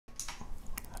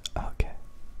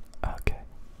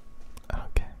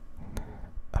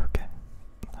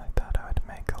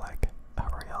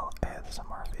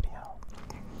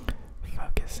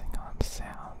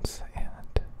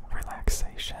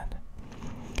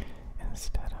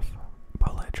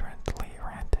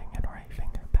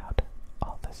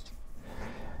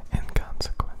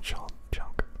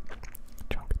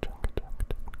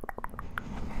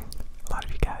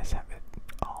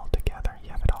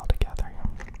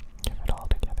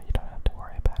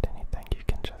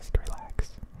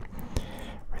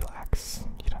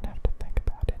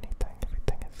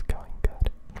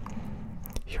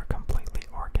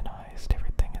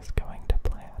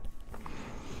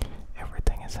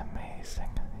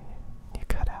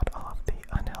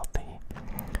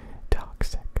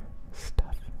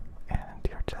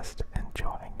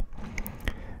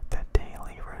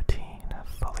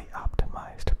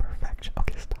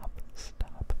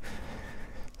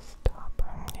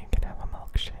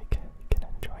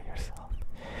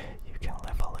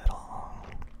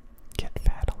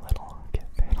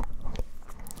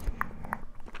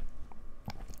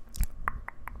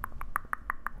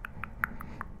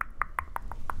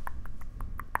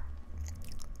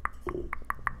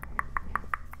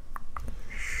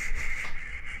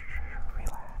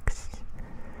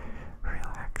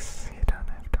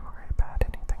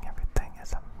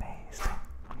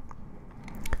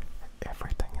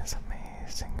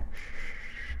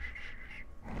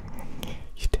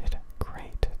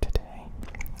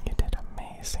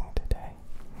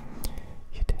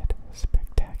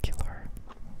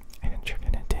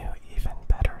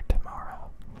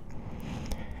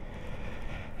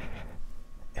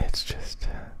It's just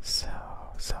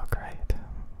so great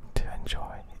to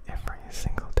enjoy every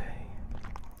single day,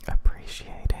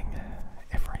 appreciating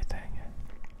everything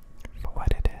for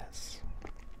what it is,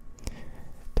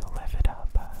 to live it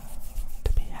up,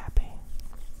 to be happy,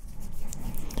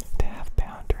 to have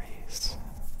boundaries,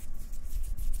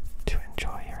 to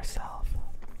enjoy yourself,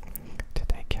 to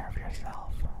take care of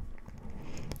yourself,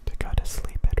 to go to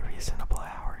sleep at reasonable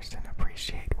hours and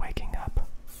appreciate waking up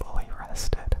fully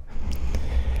rested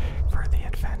for the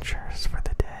adventures for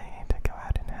the day, to go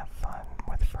out and have fun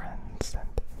with friends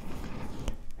and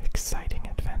exciting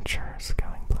adventures,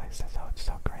 going places. Oh, it's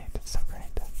so great, it's so great.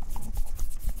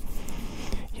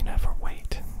 You never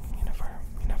wait, you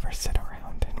never sit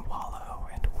around and wallow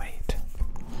and wait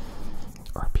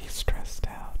or be stressed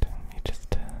out. You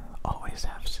just always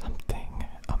have something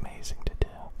amazing to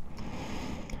do.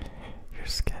 Your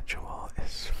schedule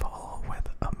is full with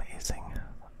amazing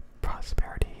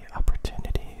prosperity,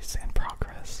 opportunities, and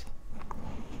progress.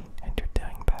 And you're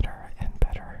doing better and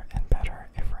better and better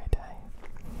every day.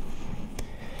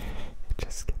 It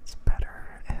just gets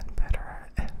better and better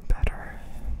and better.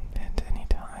 And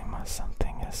anytime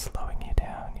something is slowing you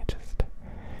down, you just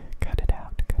cut it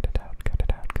out, cut it out, cut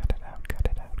it out, cut it out, cut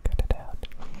it out, cut it out.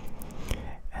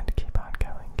 And keep on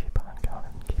going, keep on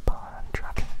going, keep on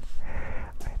trucking.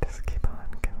 Just keep on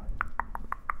going.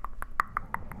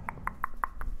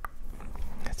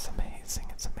 It's amazing,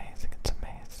 it's amazing, it's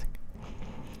amazing.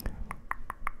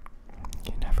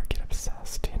 You never get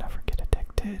obsessed, you never get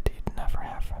addicted, you never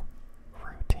have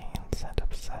routines and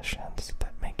obsessions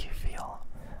that make you feel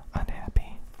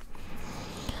unhappy.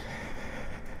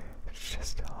 It's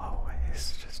just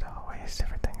always,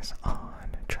 everything's on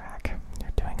track.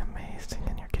 You're doing amazing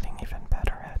and you're getting even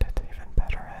better at it, even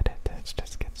better at it. It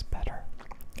just gets better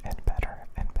and better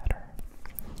and better.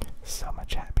 So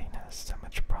much happiness, so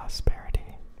much prosperity.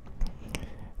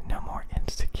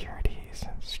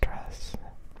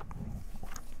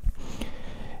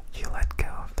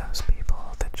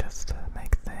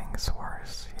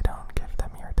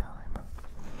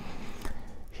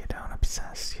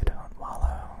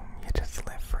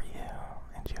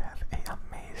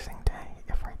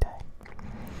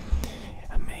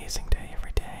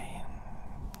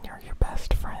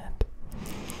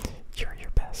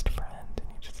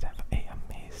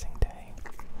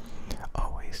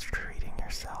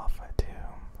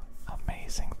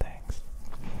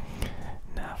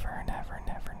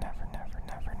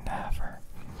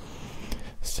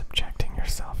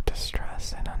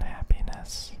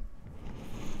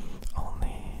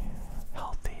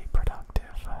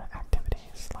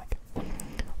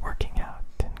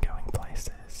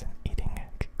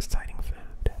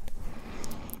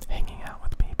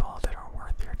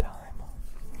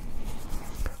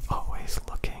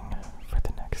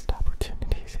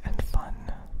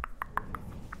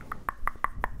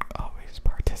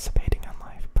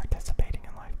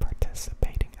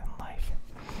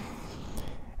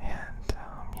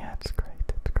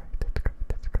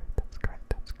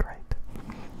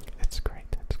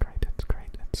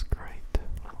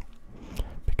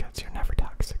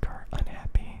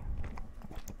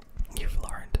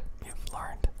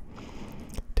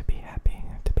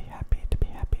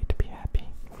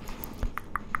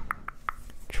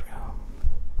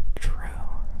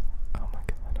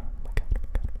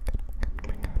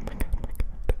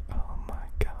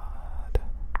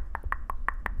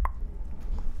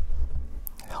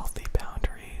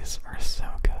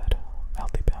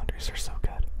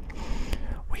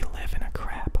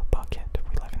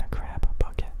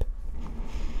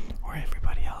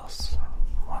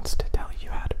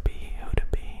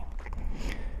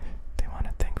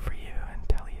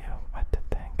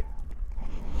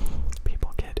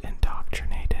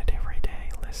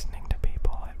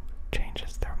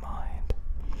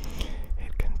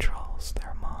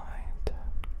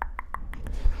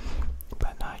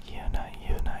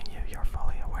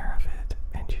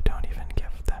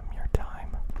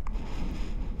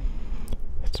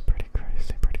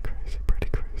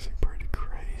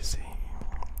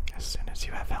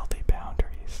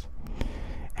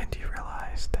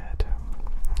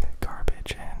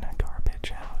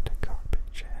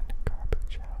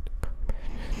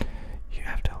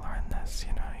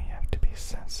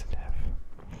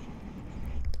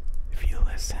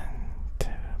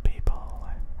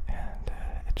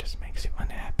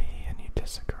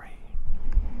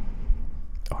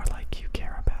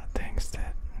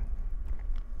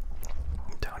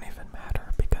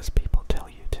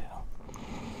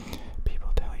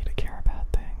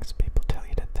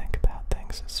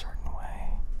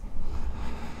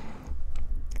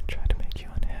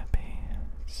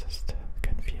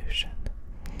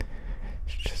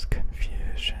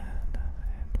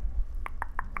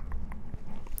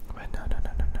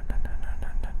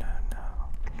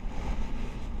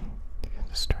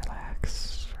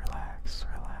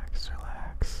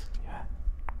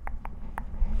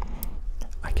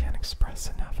 express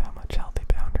enough how much healthy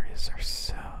boundaries are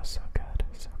so, so